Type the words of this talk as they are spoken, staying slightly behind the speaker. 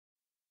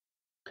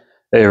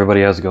Hey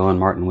everybody, how's it going?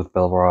 Martin with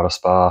Belvoir Auto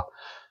Spa.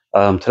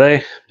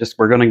 Today,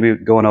 we're going to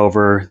be going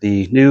over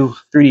the new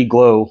 3D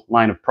Glow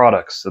line of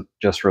products that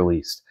just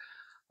released.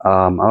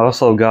 I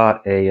also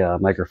got a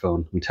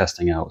microphone I'm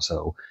testing out,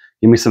 so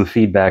give me some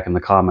feedback in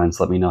the comments.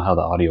 Let me know how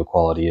the audio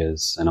quality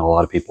is. I know a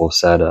lot of people have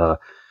said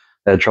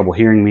they had trouble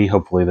hearing me.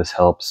 Hopefully this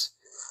helps.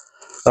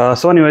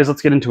 So anyways,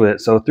 let's get into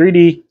it. So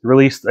 3D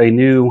released a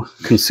new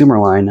consumer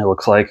line, it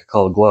looks like,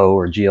 called Glow,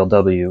 or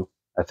GLW.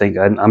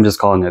 I'm just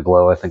calling it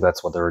Glow. I think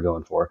that's what they were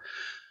going for.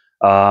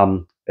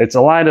 It's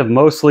a line of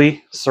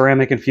mostly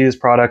ceramic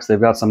infused products.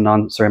 They've got some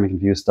non-ceramic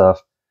infused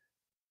stuff.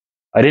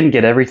 I didn't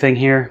get everything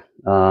here.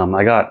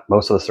 I got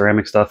most of the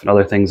ceramic stuff and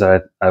other things I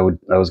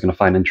was going to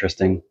find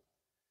interesting.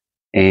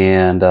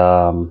 And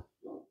I'm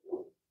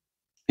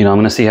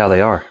going to see how they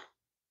are.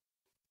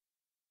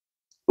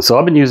 So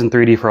I've been using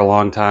 3D for a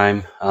long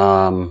time.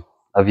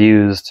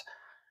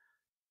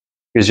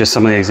 Here's just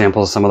some of the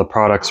examples of some of the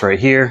products right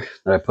here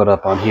that I put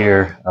up on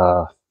here.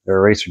 Their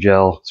eraser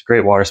gel. It's a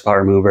great water spot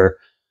remover.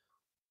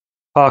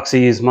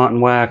 Epoxies,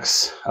 Mountain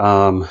Wax,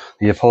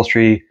 the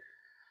upholstery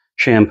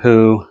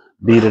shampoo,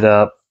 Beat It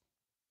Up.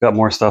 Got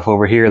more stuff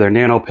over here. They're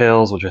nano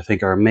pills, which I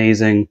think are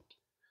amazing.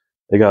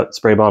 They got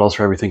spray bottles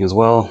for everything as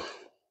well.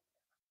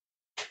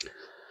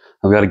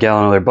 I've got a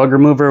gallon of their bug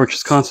remover, which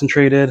is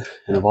concentrated,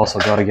 and I've also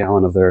got a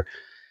gallon of their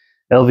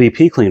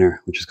LVP cleaner,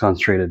 which is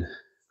concentrated.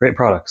 Great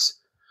products.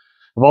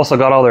 I've also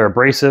got all their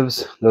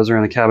abrasives. Those are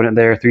in the cabinet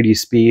there. 3D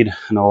Speed.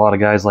 I know a lot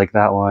of guys like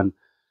that one.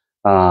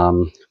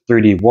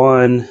 3D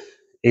 1,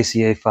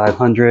 ACA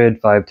 500,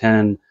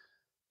 510,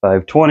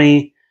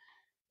 520,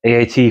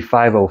 AAT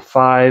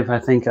 505, I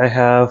think I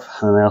have.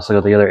 And I also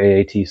got the other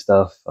AAT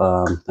stuff.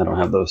 I don't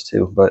have those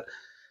two, but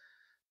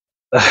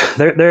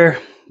they've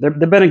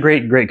been a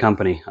great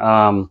company.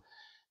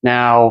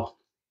 Now,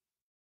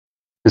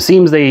 it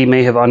seems they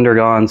may have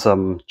undergone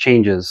some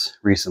changes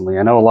recently.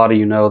 I know a lot of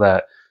you know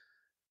that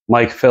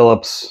Mike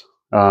Phillips,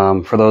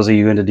 for those of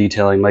you into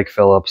detailing, Mike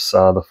Phillips,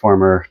 the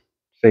former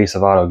face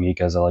of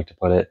AutoGeek, as I like to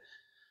put it,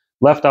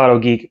 left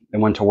AutoGeek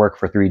and went to work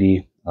for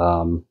 3D.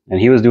 And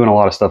he was doing a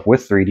lot of stuff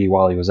with 3D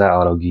while he was at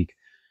AutoGeek.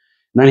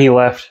 And then he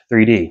left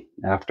 3D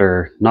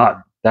after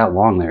not that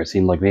long there. It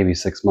seemed like maybe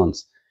 6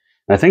 months.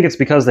 And I think it's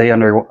because they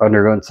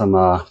undergone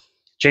some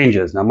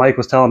changes. Now, Mike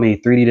was telling me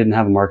 3D didn't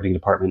have a marketing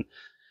department.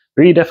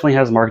 3D definitely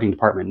has a marketing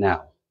department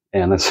now.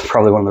 And that's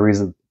probably one of the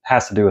reasons,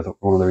 has to do with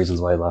one of the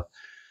reasons why he left.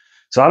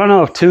 So I don't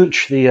know if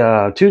Tunch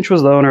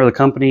was the owner of the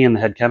company and the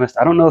head chemist.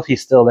 I don't know if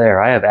he's still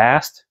there. I have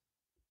asked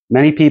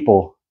many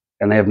people,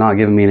 and they have not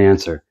given me an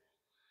answer.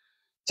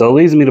 So it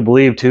leads me to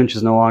believe Tunch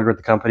is no longer at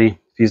the company.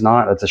 If he's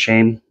not, that's a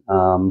shame.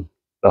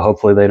 But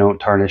hopefully they don't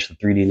tarnish the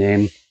 3D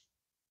name.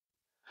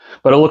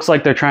 But it looks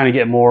like they're trying to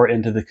get more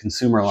into the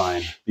consumer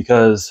line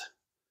because,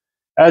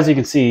 as you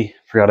can see,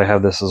 forgot I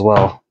have this as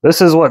well. This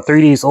is what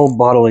 3D's old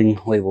bottling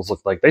labels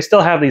look like. They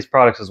still have these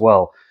products as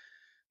well.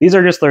 These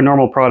are just their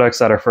normal products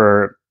that are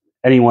for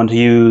anyone to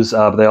use,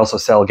 but they also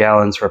sell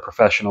gallons for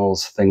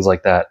professionals, things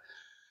like that.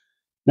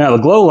 Now,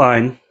 the Glow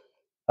line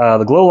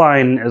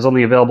is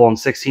only available in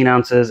 16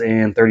 ounces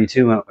and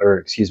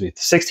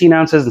 16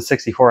 ounces and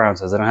 64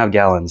 ounces. They don't have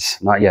gallons,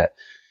 not yet.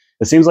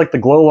 It seems like the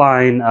Glow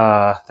line,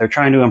 they're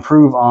trying to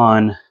improve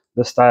on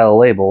this style of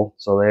label,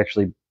 so they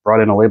actually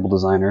brought in a label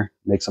designer,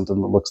 make something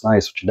that looks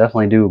nice, which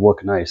definitely do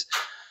look nice.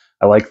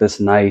 I like this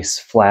nice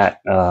flat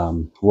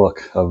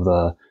look of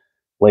the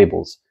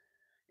labels.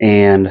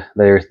 And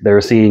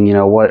they're seeing,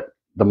 what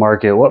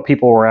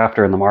people were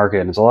after in the market,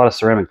 and it's a lot of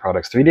ceramic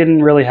products. 3D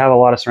didn't really have a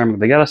lot of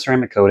ceramic. They got a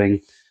ceramic coating.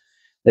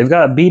 They've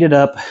got Beat It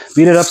Up.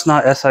 Beat It Up's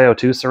not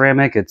SiO2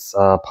 ceramic. It's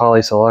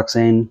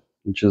polysiloxane,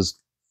 which is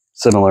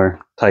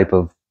similar type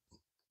of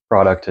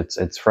product.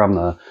 It's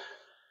from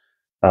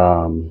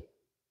the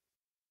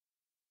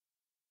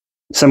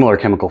similar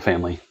chemical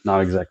family.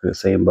 Not exactly the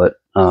same, but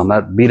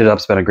that Beat It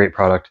Up's been a great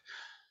product.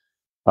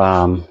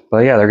 But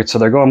yeah,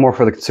 they're going more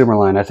for the consumer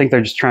line. I think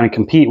they're just trying to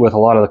compete with a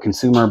lot of the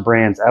consumer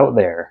brands out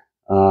there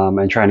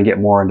and trying to get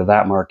more into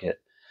that market.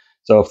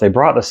 So if they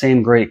brought the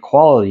same great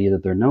quality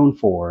that they're known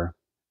for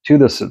to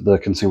the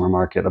consumer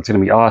market, that's going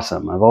to be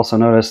awesome. I've also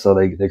noticed, so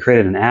they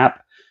created an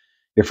app.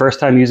 Your first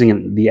time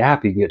using the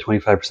app, you can get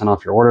 25%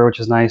 off your order, which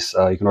is nice.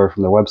 You can order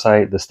from their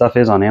website. The stuff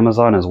is on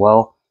Amazon as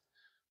well.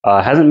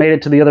 Hasn't made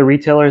it to the other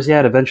retailers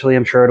yet. Eventually,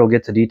 I'm sure it'll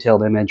get to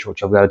Detailed Image,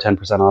 which I've got a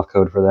 10% off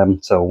code for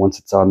them. So once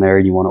it's on there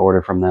and you want to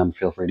order from them,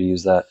 feel free to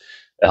use that.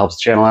 It helps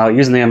the channel out.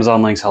 Using the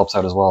Amazon links helps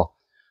out as well.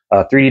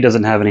 3D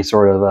doesn't have any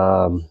sort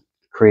of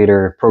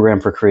program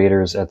for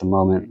creators at the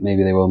moment.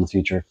 Maybe they will in the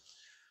future.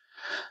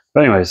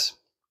 But anyways,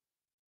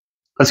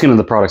 let's get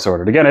into the products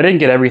ordered. Again, I didn't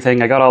get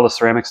everything. I got all the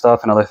ceramic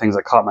stuff and other things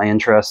that caught my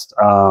interest.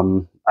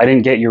 I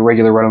didn't get your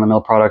regular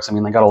run-of-the-mill products. I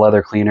mean, they got a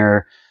leather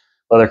cleaner,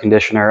 leather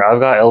conditioner. I've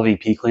got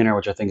LVP cleaner,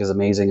 which I think is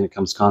amazing, and it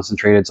comes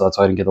concentrated, so that's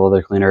why I didn't get the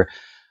leather cleaner.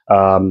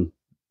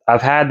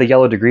 I've had the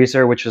yellow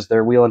degreaser, which is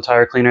their wheel and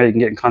tire cleaner. You can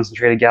get in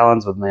concentrated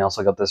gallons, but then they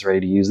also got this ready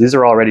to use. These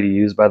are all ready to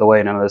use, by the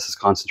way. None of this is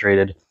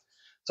concentrated.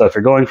 So if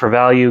you're going for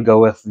value,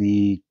 go with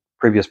the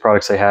previous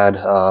products they had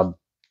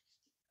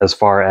as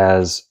far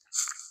as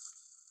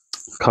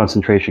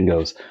concentration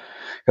goes.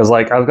 Because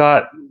like I've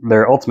got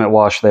their Ultimate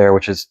Wash there,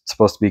 which is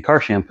supposed to be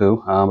car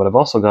shampoo, but I've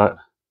also got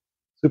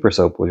Super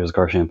Soap, which is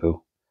car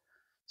shampoo.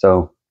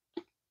 So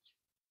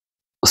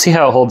we'll see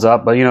how it holds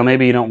up. But you know,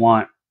 maybe you don't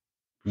want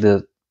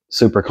the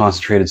super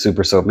concentrated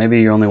Super Soap.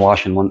 Maybe you're only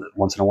washing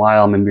once in a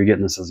while. Maybe you're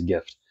getting this as a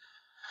gift.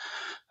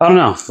 I don't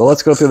know. But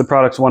let's go through the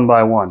products one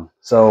by one.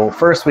 So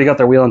first, we got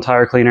their wheel and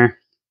tire cleaner.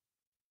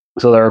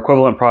 So their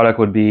equivalent product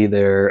would be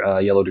their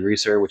yellow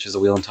degreaser, which is a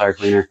wheel and tire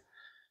cleaner.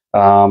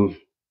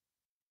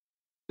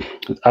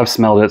 I've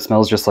smelled it. It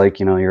smells just like,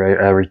 you know, your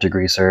average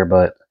degreaser,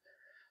 but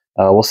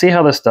we'll see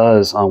how this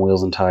does on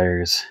wheels and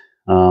tires.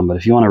 But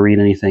if you want to read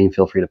anything,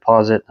 feel free to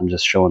pause it. I'm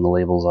just showing the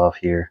labels off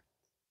here.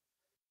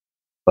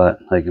 But,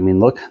 like, I mean,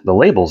 look, the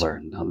labels are,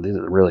 these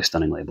are really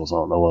stunning labels. I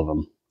love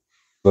them.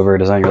 Whoever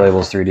designed your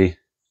labels, 3D,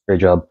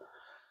 great job.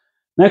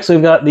 Next,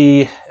 we've got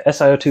the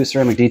SiO2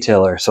 ceramic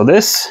detailer. So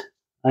this,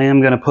 I am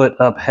going to put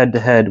up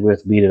head-to-head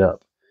with Beat It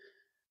Up.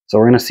 So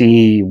we're going to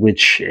see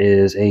which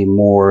is a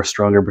more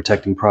stronger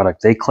protecting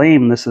product. They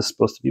claim this is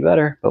supposed to be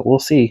better, but we'll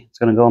see. It's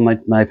going to go on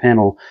my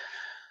panel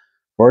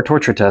for a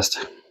torture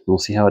test. We'll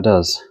see how it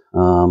does.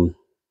 But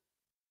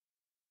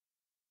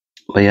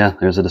yeah,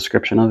 there's a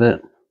description of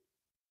it.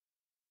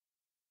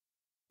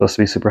 Supposed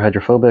to be super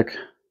hydrophobic.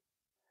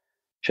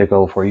 Shake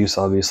oil for use,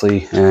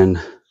 obviously. And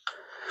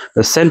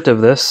the scent of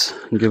this,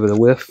 I'll give it a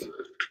whiff.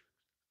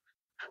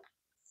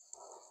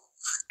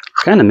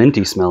 It's kind of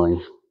minty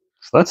smelling.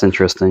 So that's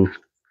interesting.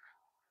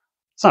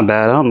 It's not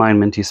bad. I don't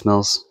mind minty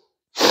smells.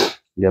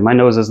 Yeah, my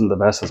nose isn't the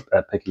best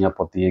at picking up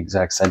what the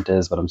exact scent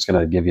is, but I'm just going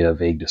to give you a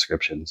vague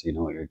description so you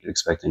know what you're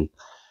expecting.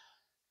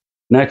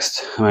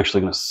 Next, I'm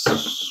actually going to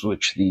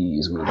switch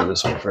these. I'm going to do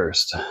this one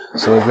first.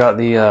 So we've got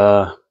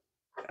the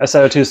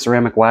SiO2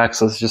 ceramic wax.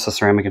 So this is just a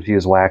ceramic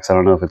infused wax. I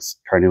don't know if it's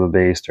carnauba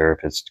based or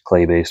if it's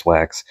clay based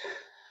wax.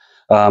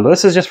 But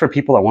this is just for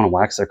people that want to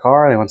wax their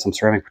car. They want some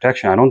ceramic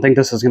protection. I don't think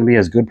this is going to be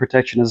as good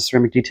protection as a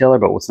ceramic detailer,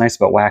 but what's nice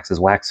about wax is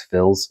wax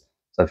fills.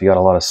 So if you got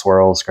a lot of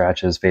swirls,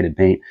 scratches, faded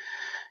paint,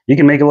 you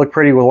can make it look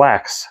pretty with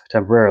wax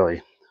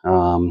temporarily.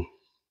 You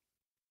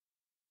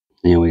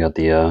know, we got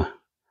the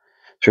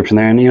description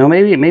there, and you know,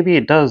 maybe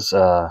it does.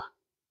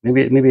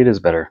 Maybe it is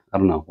better. I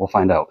don't know. We'll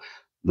find out.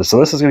 So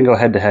this is going to go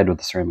head to head with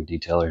the ceramic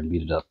detailer and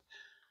Beat It Up.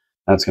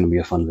 That's going to be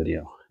a fun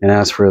video. And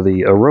as for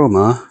the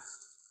aroma,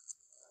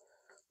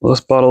 well,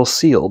 this bottle's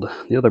sealed.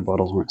 The other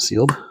bottles weren't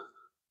sealed.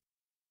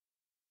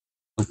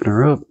 Open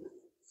her up.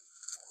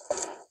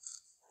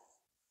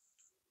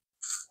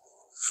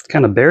 It's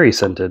kind of berry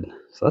scented,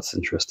 so that's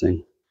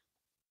interesting.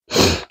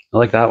 I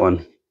like that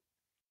one.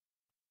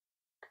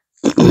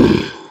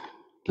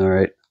 All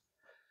right.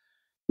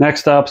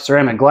 Next up,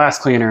 ceramic glass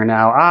cleaner.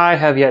 Now, I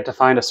have yet to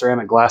find a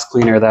ceramic glass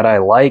cleaner that I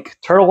like.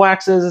 Turtle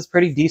Waxes is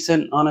pretty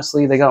decent,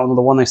 honestly. They got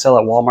the one they sell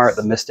at Walmart,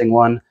 the misting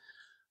one.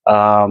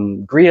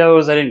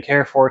 Griots I didn't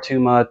care for too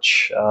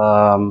much.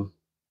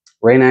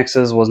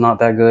 Rain-X's was not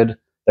that good.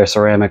 Their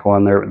ceramic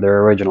one,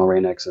 their original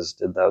Rain-X's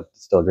did that.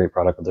 Still a great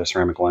product with their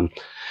ceramic one.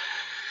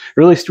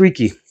 Really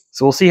streaky.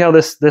 So we'll see how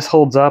this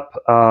holds up.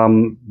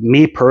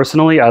 Me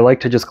personally, I like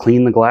to just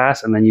clean the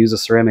glass and then use a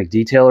ceramic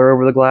detailer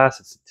over the glass.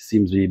 It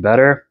seems to be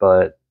better,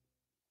 but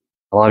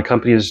a lot of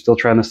companies are still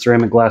trying the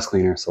ceramic glass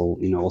cleaner. So,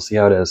 you know, we'll see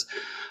how it is.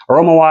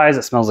 Aroma-wise,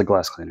 it smells like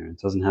glass cleaner. It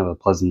doesn't have a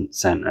pleasant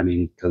scent. I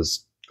mean,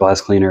 because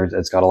glass cleaner,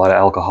 it's got a lot of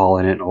alcohol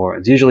in it, or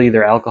it's usually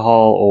either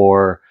alcohol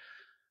or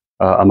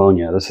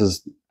ammonia. This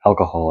is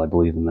alcohol, I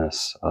believe, in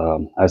this.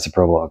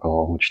 Isopropyl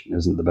alcohol, which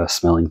isn't the best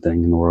smelling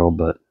thing in the world,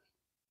 but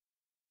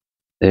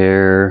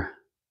there.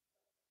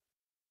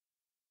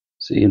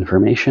 See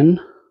information.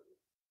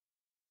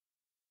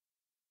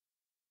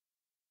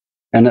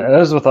 And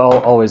as with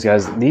always,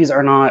 guys, these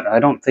are not, I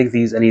don't think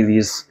any of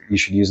these you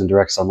should use in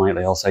direct sunlight.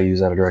 They also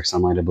use out of direct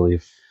sunlight, I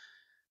believe.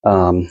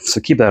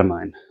 So keep that in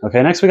mind.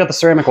 Okay, next we got the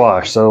ceramic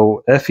wash.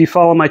 So if you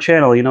follow my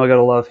channel, you know I got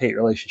a love-hate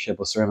relationship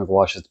with ceramic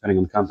washes depending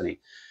on the company.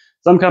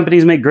 Some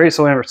companies make great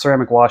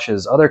ceramic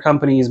washes. Other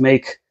companies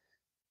make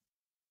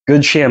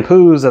good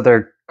shampoos that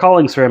they're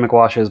calling ceramic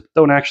washes, but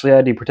don't actually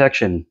add any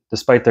protection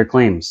despite their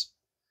claims.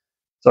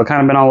 So I've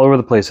kind of been all over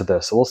the place with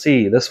this. So we'll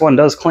see. This one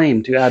does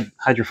claim to add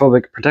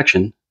hydrophobic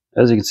protection,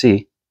 as you can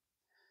see.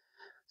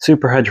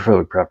 Super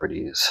hydrophobic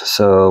properties.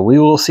 So we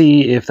will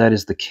see if that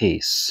is the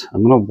case.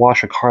 I'm going to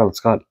wash a car that's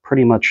got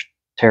pretty much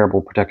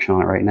terrible protection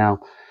on it right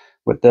now.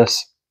 With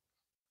this,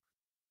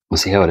 we'll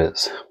see how it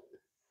is.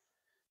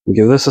 We'll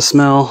give this a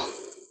smell.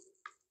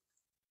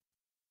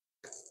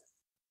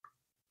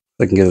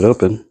 If I can get it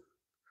open.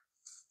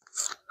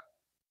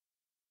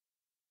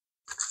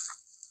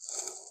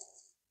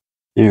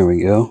 There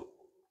we go.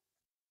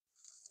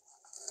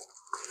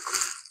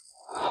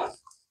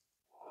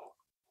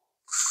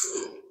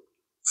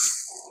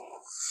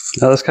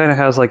 Now this kind of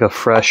has like a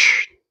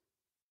fresh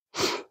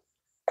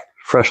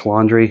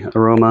laundry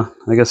aroma,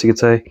 I guess you could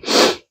say.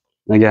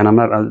 Again,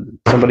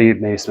 somebody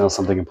may smell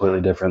something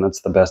completely different.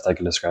 That's the best I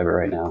can describe it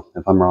right now.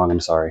 If I'm wrong,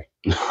 I'm sorry.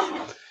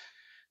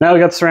 Now we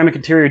got the ceramic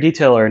interior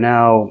detailer.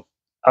 Now,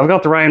 I've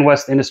got the Ryan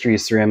West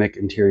Industries ceramic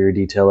interior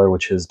detailer,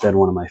 which has been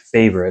one of my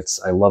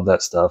favorites. I love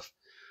that stuff.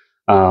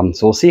 So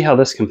we'll see how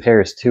this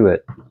compares to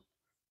it.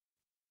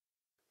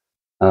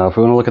 If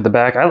we want to look at the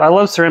back, I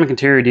love ceramic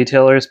interior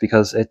detailers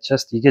because it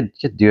just, you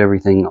could do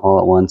everything all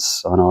at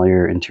once on all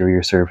your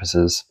interior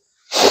surfaces.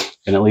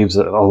 And it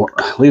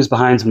leaves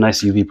behind some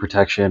nice UV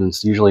protection.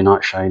 It's usually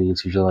not shiny.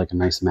 It's usually like a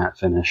nice matte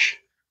finish.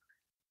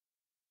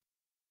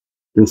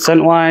 And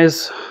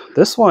scent-wise,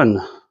 this one,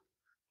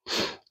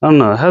 I don't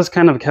know, it has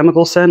kind of a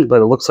chemical scent,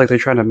 but it looks like they're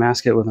trying to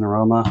mask it with an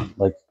aroma,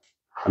 like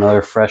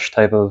another fresh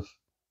type of,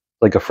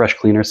 like a fresh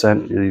cleaner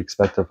scent you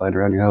expect to find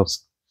around your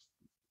house.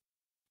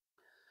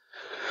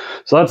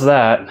 So that's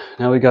that.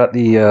 Now we got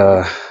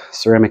the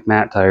ceramic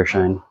matte tire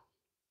shine.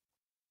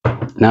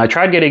 Now I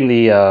tried getting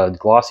the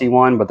glossy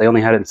one, but they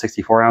only had it in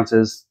 64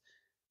 ounces.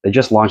 They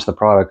just launched the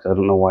product. I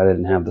don't know why they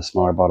didn't have the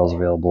smaller bottles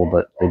available,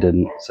 but they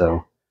didn't.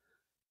 So,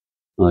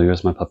 oh,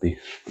 here's my puppy.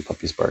 My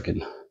puppy's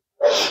barking.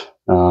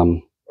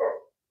 Gotta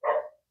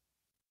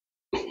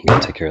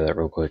take care of that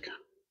real quick.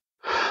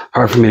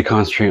 Hard for me to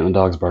concentrate on the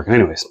dog's barking.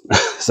 Anyways,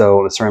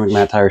 so the ceramic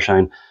matte tire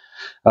shine.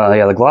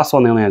 Yeah, the gloss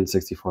one they only had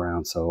 64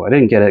 ounce, so I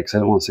didn't get it because I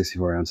didn't want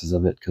 64 ounces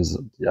of it. Because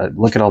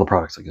look at all the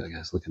products I got,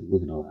 guys. Look at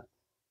all that.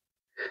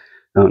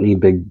 I don't need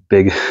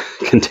big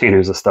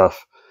containers of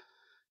stuff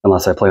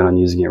unless I plan on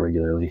using it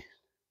regularly.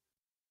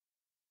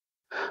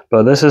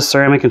 But this is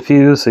ceramic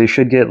infused, so you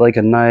should get like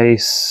a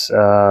nice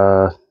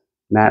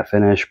matte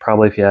finish.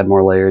 Probably if you add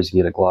more layers,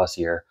 you get it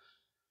glossier.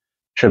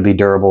 Should be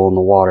durable in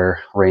the water,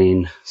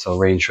 rain, so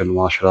rain shouldn't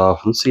wash it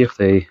off. Let's see if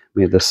they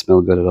made this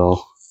smell good at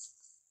all.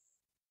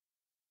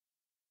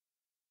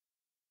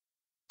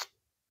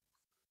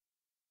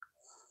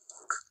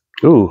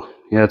 Ooh,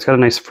 yeah, it's got a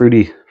nice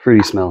fruity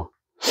smell.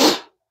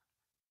 So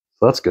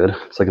that's good.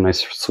 It's like a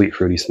nice sweet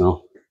fruity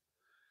smell.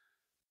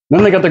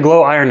 Then they got the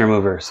glow iron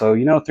remover. So,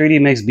 you know,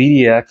 3D makes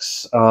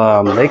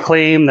BDX. They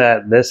claim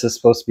that this is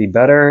supposed to be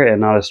better and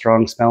not as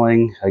strong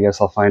smelling. I guess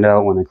I'll find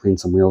out when I clean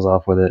some wheels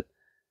off with it.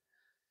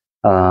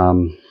 But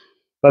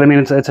I mean,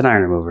 it's an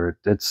iron remover.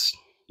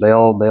 They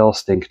all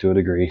stink to a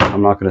degree.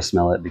 I'm not going to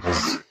smell it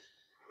because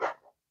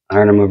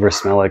iron removers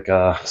smell like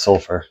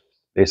sulfur.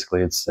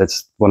 Basically,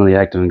 it's one of the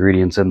active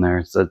ingredients in there.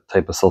 It's a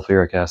type of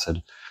sulfuric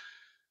acid.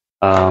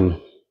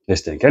 They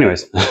stink.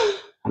 Anyways,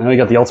 now we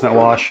got the ultimate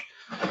wash.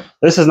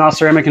 This is not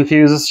ceramic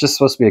infused. It's just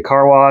supposed to be a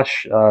car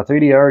wash.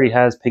 3D already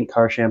has pink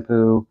car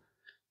shampoo,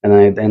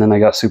 and then I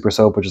got super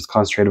soap, which is a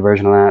concentrated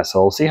version of that.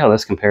 So we'll see how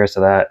this compares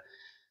to that.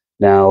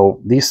 Now,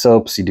 these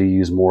soaps you do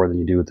use more than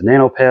you do with the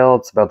nano pail.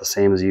 It's about the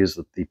same as you use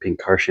with the pink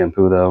car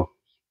shampoo, though.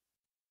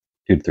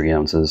 2 to 3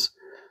 ounces.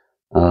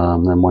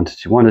 Then 1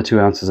 to 2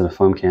 ounces in a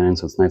foam cannon.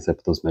 So it's nice to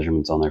put those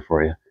measurements on there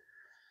for you.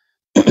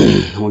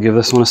 We'll give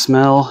this one a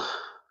smell.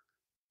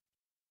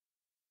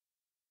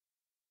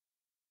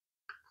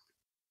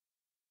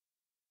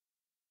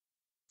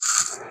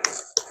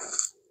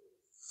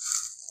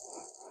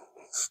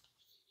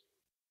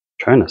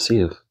 Trying to see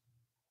if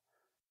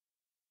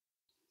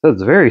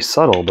it's very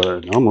subtle,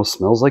 but it almost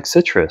smells like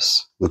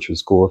citrus, which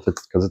is cool if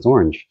it's because it's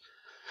orange.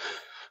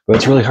 But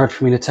it's really hard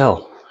for me to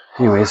tell.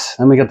 Anyways,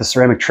 then we got the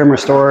ceramic trim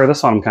restorer.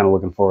 This one I'm kind of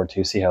looking forward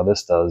to see how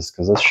this does,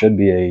 because this should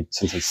be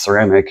since it's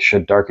ceramic,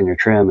 should darken your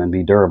trim and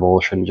be durable.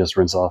 It shouldn't just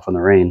rinse off in the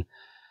rain,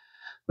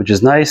 which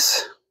is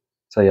nice.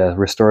 So yeah,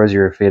 restores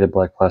your faded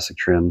black plastic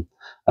trim.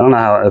 I don't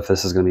know if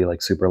this is going to be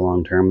like super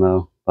long term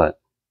though, but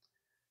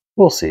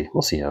we'll see.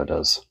 We'll see how it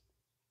does.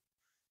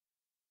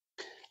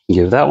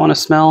 Give that one a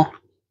smell.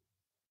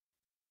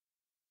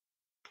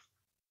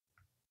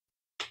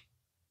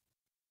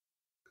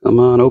 Come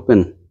on,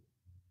 open.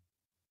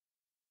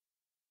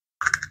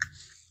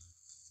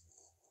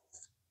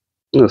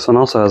 This one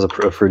also has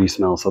a fruity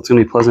smell, so it's going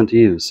to be pleasant to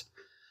use.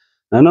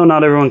 I know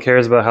not everyone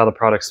cares about how the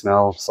products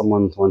smell.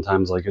 Someone one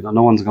time's like,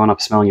 no one's going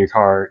up smelling your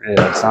car.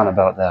 It's not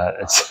about that.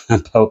 It's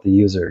about the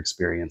user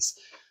experience.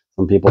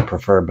 Some people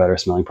prefer better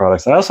smelling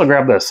products. I also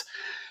grabbed this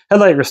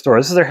headlight restore.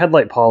 This is their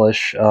headlight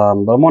polish, but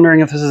I'm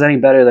wondering if this is any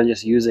better than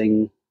just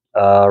using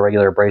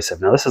regular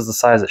abrasive. Now, this is the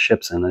size it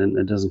ships in, and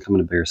it doesn't come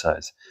in a bigger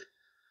size.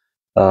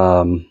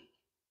 And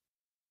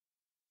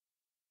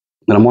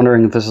I'm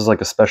wondering if this is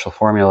like a special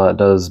formula that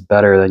does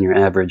better than your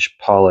average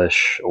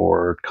polish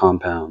or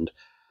compound.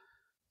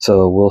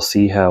 So we'll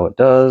see how it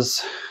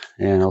does,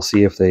 and I'll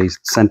see if they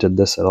scented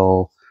this at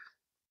all.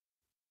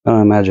 I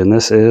don't imagine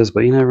this is,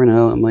 but you never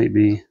know. It might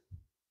be.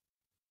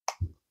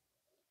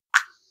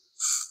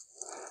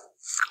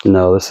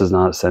 No, this is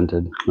not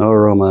scented. No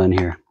aroma in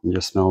here. It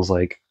just smells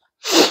like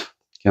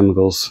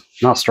chemicals.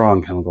 Not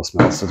strong chemical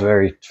smells. It's a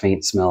very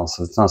faint smell,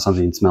 so it's not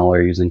something you'd smell while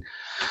you're using.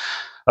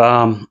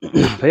 But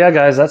yeah,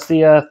 guys, that's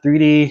the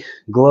 3D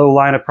Glow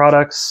line of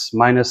products,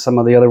 minus some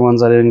of the other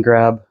ones I didn't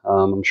grab.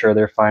 I'm sure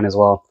they're fine as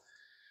well.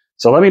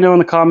 So let me know in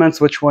the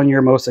comments which one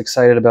you're most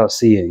excited about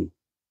seeing.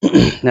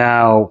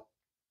 Now,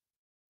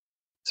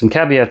 some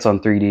caveats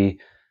on 3D.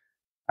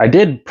 I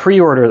did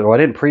pre-order, well, I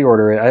didn't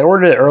pre-order it. I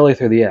ordered it early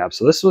through the app.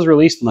 So this was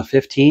released on the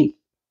 15th.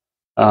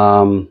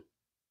 I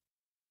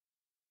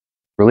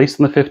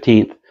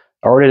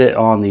ordered it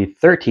on the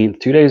 13th,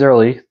 2 days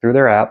early through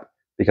their app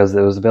because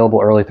it was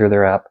available early through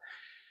their app.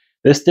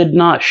 This did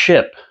not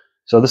ship.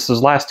 So this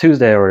was last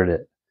Tuesday I ordered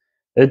it.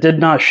 It did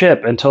not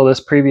ship until this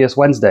previous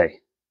Wednesday.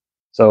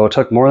 So it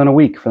took more than a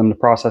week for them to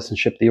process and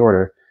ship the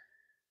order.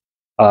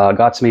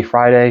 Got to me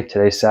Friday.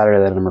 Today's Saturday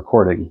that I'm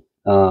recording.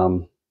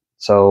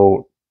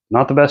 So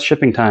not the best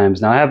shipping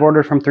times. Now I have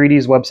ordered from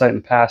 3D's website in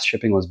the past.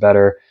 Shipping was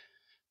better.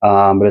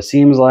 But it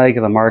seems like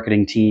the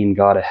marketing team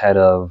got ahead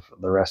of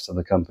the rest of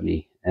the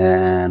company.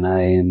 And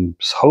I am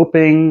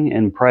hoping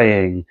and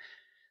praying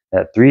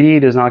that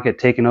 3D does not get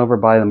taken over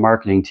by the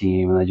marketing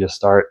team and they just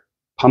start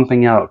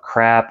pumping out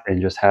crap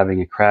and just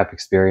having a crap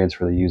experience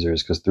for the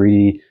users, because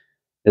 3D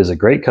is a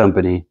great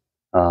company.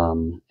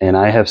 And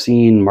I have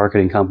seen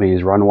marketing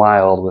companies run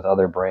wild with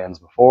other brands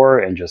before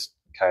and just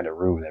kind of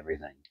ruin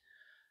everything.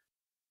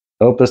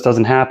 I hope this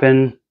doesn't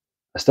happen.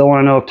 I still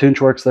want to know if Tunch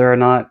works there or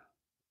not.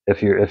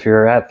 If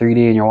you're at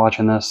 3D and you're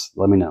watching this,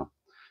 let me know.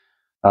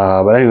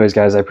 But anyways,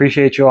 guys, I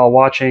appreciate you all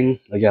watching.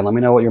 Again, let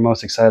me know what you're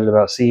most excited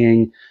about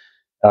seeing.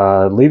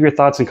 Leave your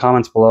thoughts and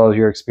comments below,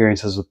 your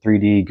experiences with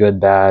 3D, good,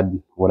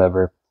 bad,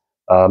 whatever.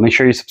 Make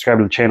sure you subscribe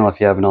to the channel if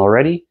you haven't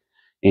already,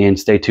 and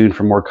stay tuned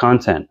for more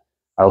content.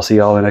 I will see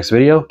you all in the next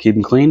video. Keep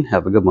them clean.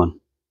 Have a good one.